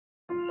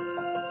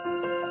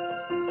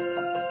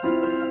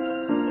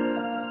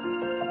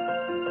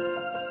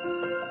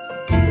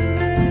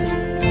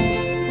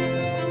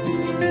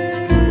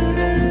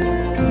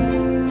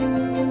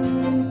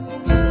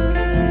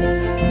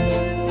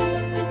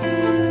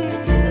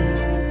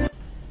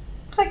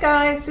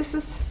guys, this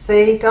is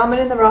the Diamond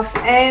in the Rough,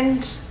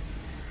 and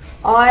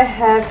I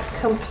have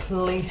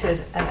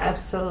completed an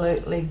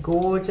absolutely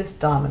gorgeous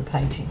diamond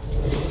painting.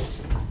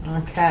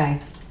 Okay,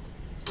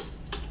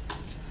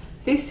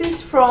 this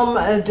is from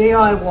a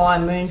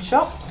DIYMoon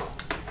shop.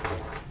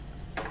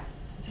 I'm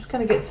just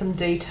going to get some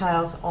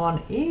details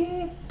on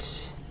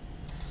it.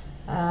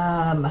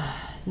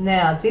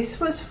 Now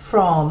this was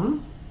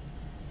one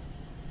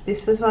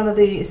of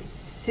the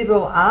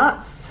Sybil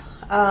Arts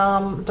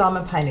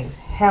diamond paintings.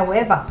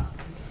 However,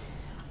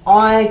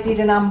 I did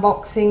an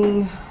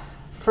unboxing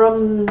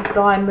from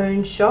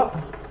DIYMoon shop.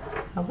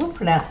 I will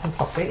pronounce them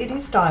properly. It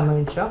is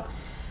DIYMoon shop.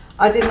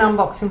 I did an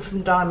unboxing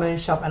from DIYMoon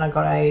shop, and I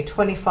got a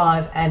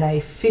 25 and a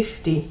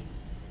 50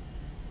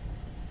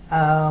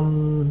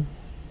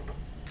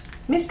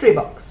 mystery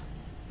box.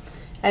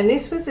 And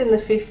this was in the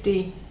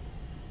 50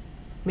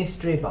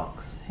 mystery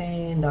box.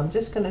 And I'm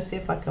just going to see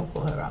if I can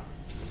pull her up.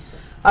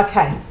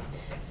 Okay,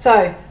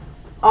 so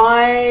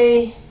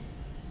I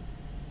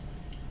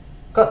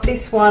got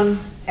this one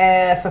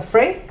for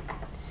free.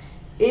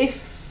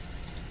 If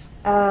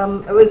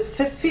it was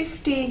for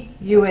 $50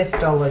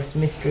 US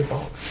mystery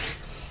box.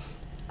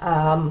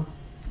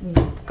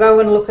 Go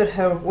and look at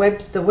her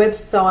the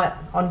website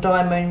on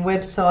DIYMoon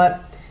website.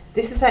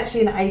 This is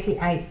actually an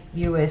 $88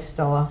 US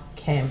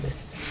canvas.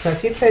 So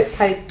if you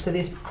paid for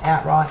this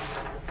outright,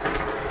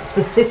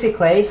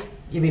 specifically,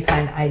 you'd be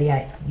paying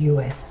 $88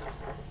 US.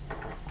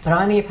 But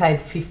I only paid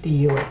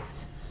 $50 US.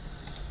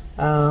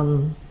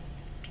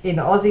 In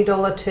Aussie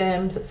dollar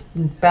terms, it's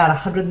about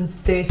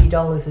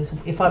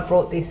 $130. If I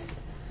brought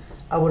this,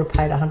 I would have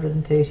paid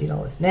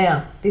 $130.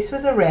 Now, this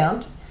was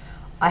around.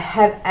 I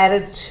have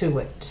added to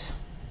it.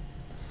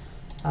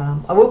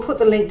 I will put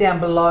the link down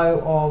below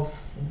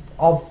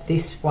of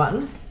this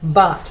one,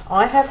 but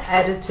I have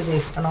added to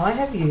this, and I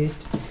have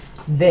used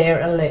their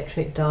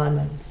electric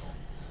diamonds.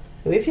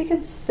 So if you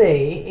can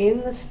see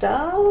in the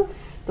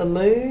stars, the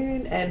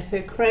moon and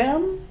her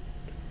crown,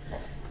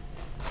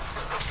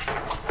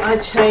 I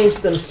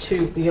changed them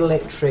to the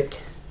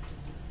electric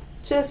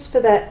just for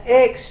that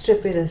extra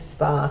bit of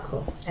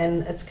sparkle,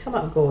 and it's come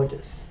up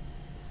gorgeous.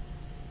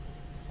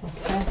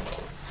 Okay.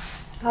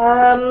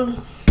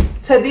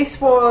 So this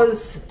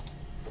was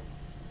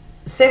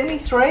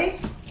 73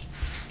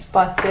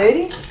 by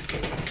 30,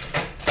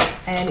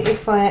 and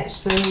if I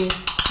actually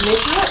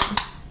measure it,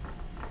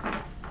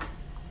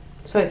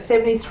 so it's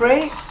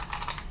 73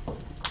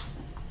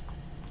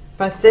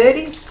 by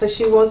 30, so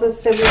she was a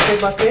 73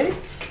 by 30,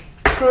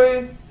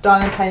 true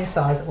diamond painting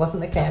size. It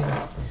wasn't the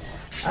canvas.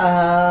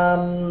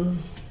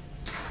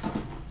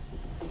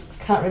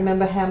 Can't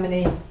remember how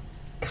many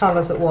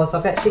colours it was.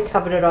 I've actually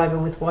covered it over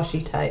with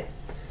washi tape.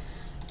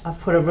 I've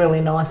put a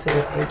really nice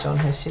little edge on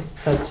her,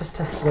 so just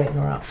to sweeten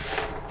her up.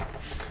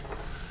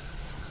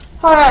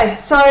 Alright,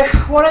 so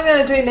what I'm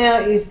going to do now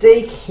is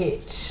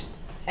dekit,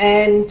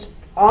 and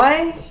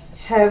I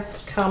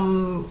have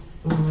come.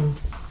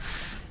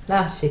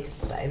 Now she can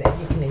stay there.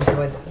 You can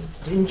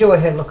enjoy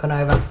her looking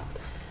over.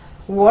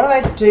 What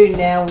I do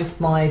now with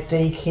my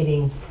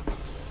dekitting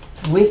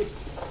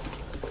with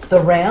the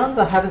rounds,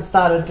 I haven't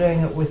started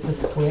doing it with the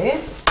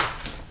squares.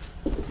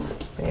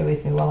 Bear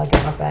with me while I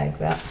get my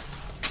bags out.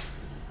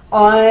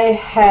 I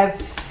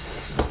have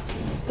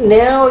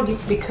now,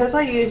 because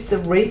I use the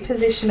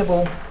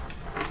repositionable,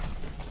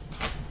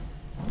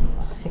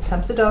 here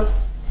comes the dog,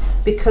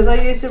 because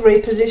I use the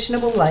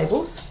repositionable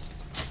labels,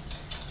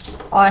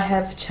 I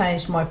have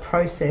changed my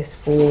process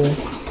for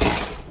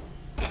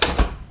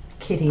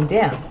kitting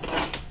down.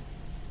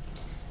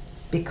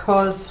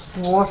 Because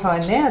what I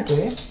now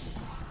do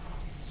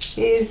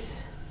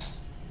is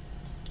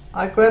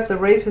I grab the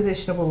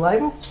repositionable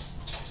label.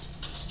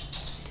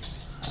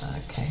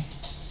 Okay,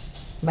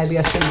 maybe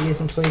I shouldn't be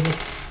using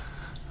tweezers.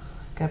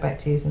 Go back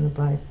to using the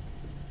blade.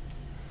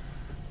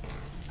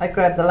 I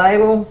grab the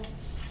label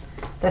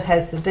that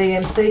has the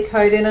DMC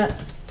code in it.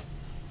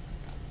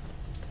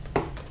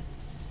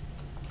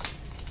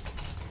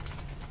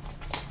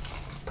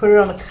 Put it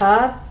on a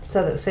card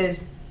so that it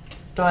says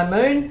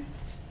DIYMoon.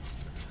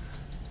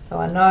 So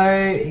I know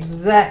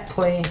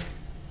exactly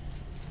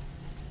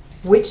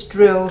which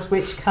drills,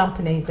 which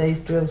company these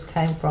drills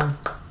came from.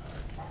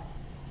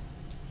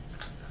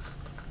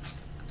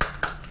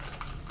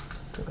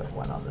 Still got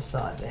one on the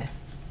side there.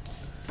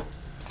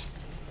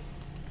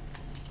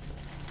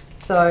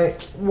 So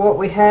what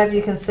we have,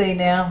 you can see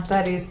now,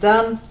 that is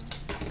done.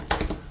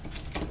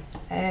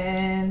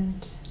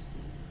 And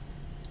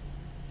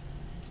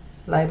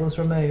labels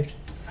removed.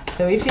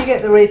 So if you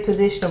get the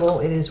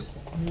repositionable, it is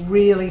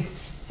really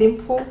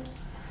simple.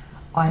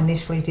 I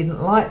initially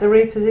didn't like the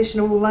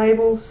repositionable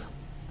labels,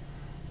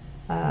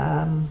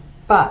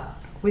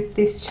 but with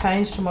this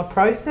change to my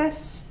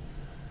process,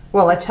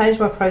 well, I changed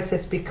my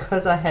process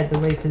because I had the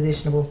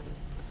repositionable.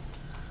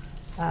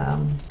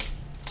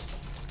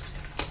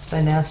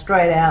 So now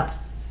straight out,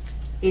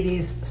 it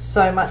is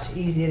so much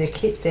easier to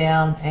kit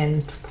down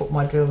and to put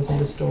my drills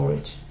into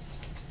storage.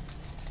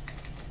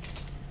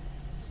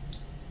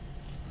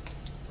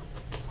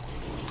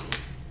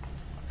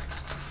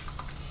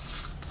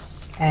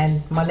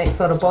 and my next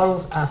lot of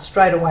bottles are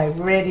straight away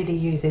ready to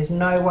use. There's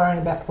no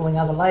worrying about pulling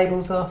other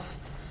labels off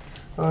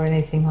or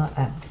anything like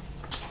that.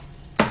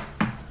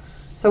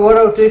 So what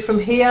I'll do from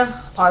here,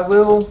 I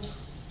will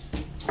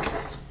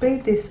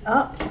speed this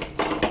up.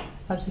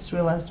 I just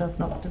realised I've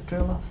knocked the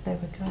drill off. There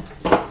we go.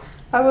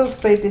 I will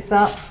speed this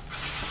up.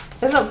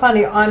 It's not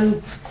funny,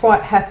 I'm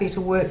quite happy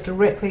to work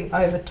directly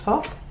over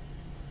top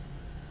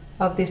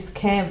of this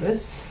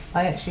canvas.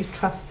 I actually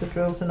trust the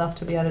drills enough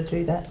to be able to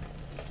do that.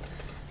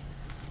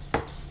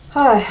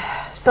 Hi,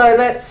 so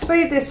let's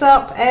speed this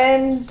up,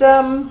 and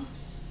I'll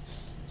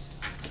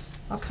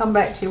come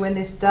back to you when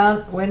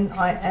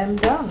I am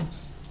done.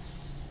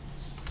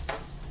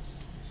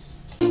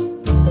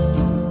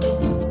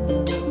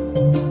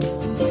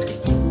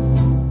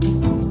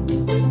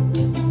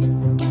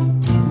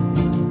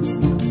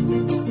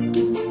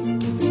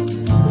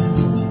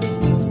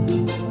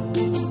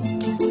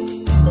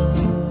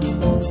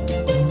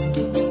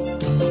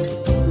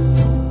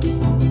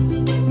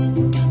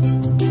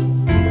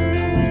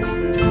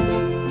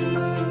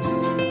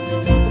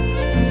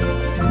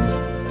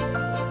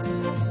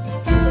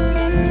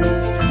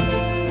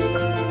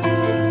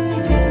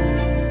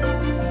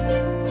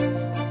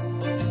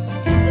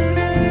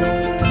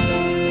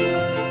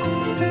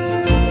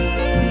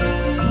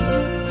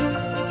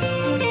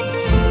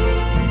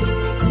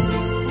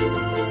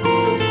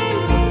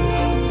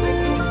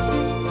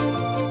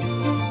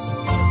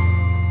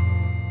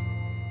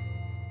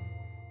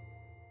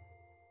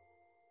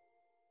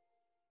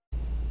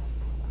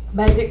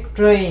 Magic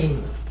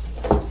Dream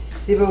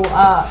Civil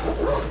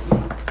Arts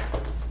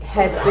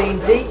has been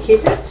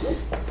de-kitted,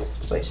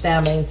 which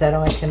now means that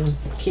I can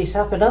kit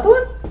up another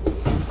one.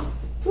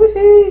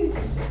 Woohoo!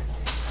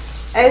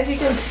 As you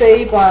can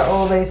see by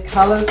all these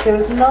colours, there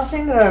was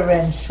nothing that I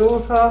ran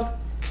short of,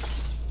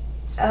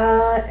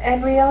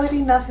 and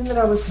reality nothing that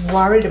I was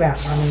worried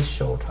about running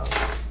short of.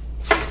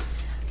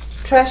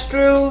 Trash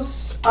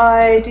drills,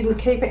 I didn't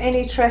keep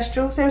any trash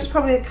drills. There was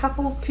probably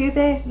a few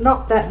there,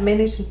 not that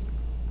many to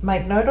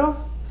make note of,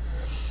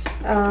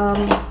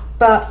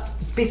 but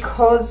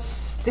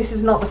because this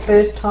is not the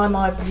first time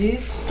I've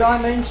used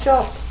DIYMoon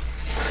Shop,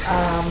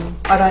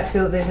 I don't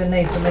feel that there's a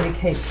need for me to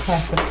keep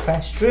track of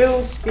trash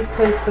drills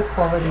because the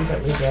quality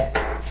that we get.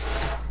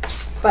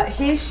 But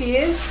here she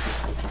is,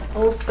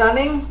 all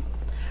stunning,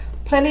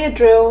 plenty of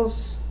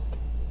drills,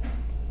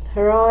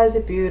 her eyes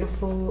are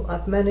beautiful.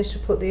 I've managed to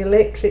put the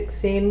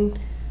electrics in,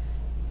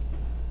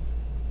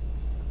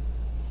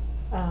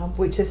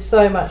 which is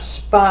so much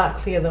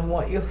sparklier than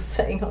what you're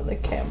seeing on the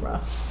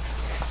camera.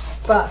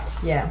 But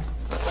yeah,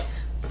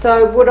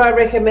 so would I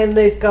recommend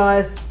these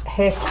guys?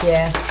 Heck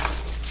yeah,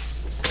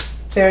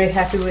 very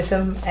happy with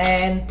them,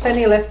 and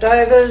plenty of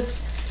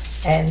leftovers,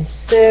 and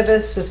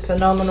service was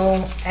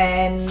phenomenal.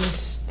 And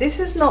this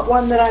is not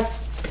one that I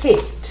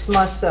picked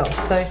myself,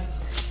 so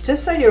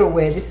just so you're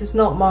aware, this is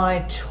not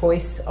my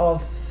choice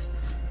of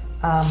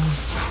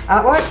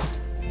artwork.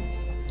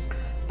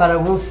 But I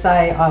will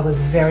say I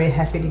was very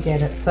happy to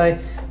get it. So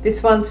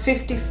this one's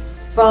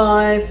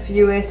 55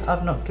 US.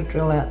 I've knocked a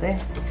drill out there.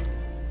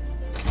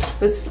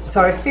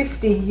 Sorry,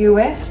 50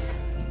 US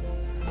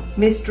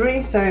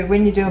mystery. So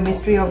when you do a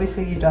mystery,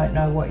 obviously you don't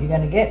know what you're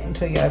going to get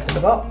until you open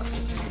the box.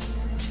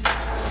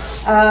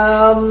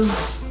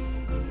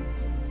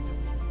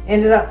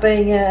 Ended up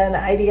being an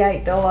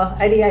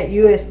 $88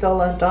 US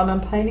dollar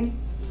diamond painting.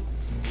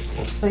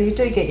 So you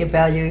do get your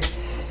value.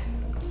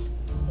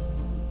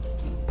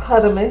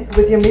 Pardon me,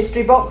 with your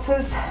mystery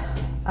boxes.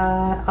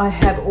 I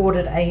have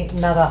ordered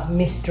another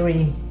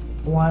mystery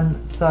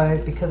one, so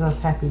because I was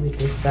happy with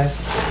this. So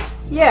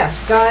yeah,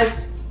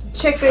 guys,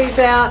 check these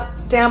out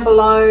down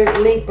below,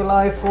 link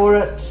below for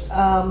it.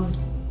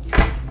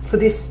 For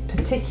this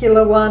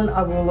particular one,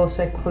 I will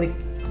also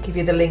give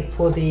you the link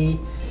for the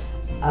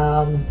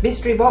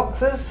mystery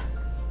boxes.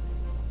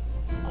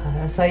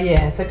 So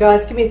yeah, so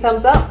guys, give me a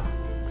thumbs up,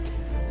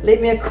 leave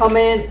me a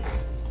comment,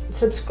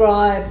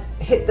 subscribe,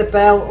 hit the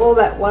bell, all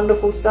that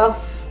wonderful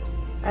stuff,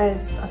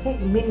 as I think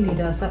Mindy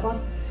does that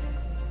one.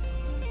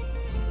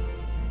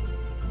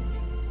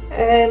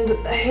 And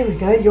here we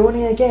go,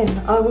 yawning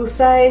again. I will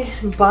say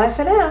bye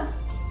for now.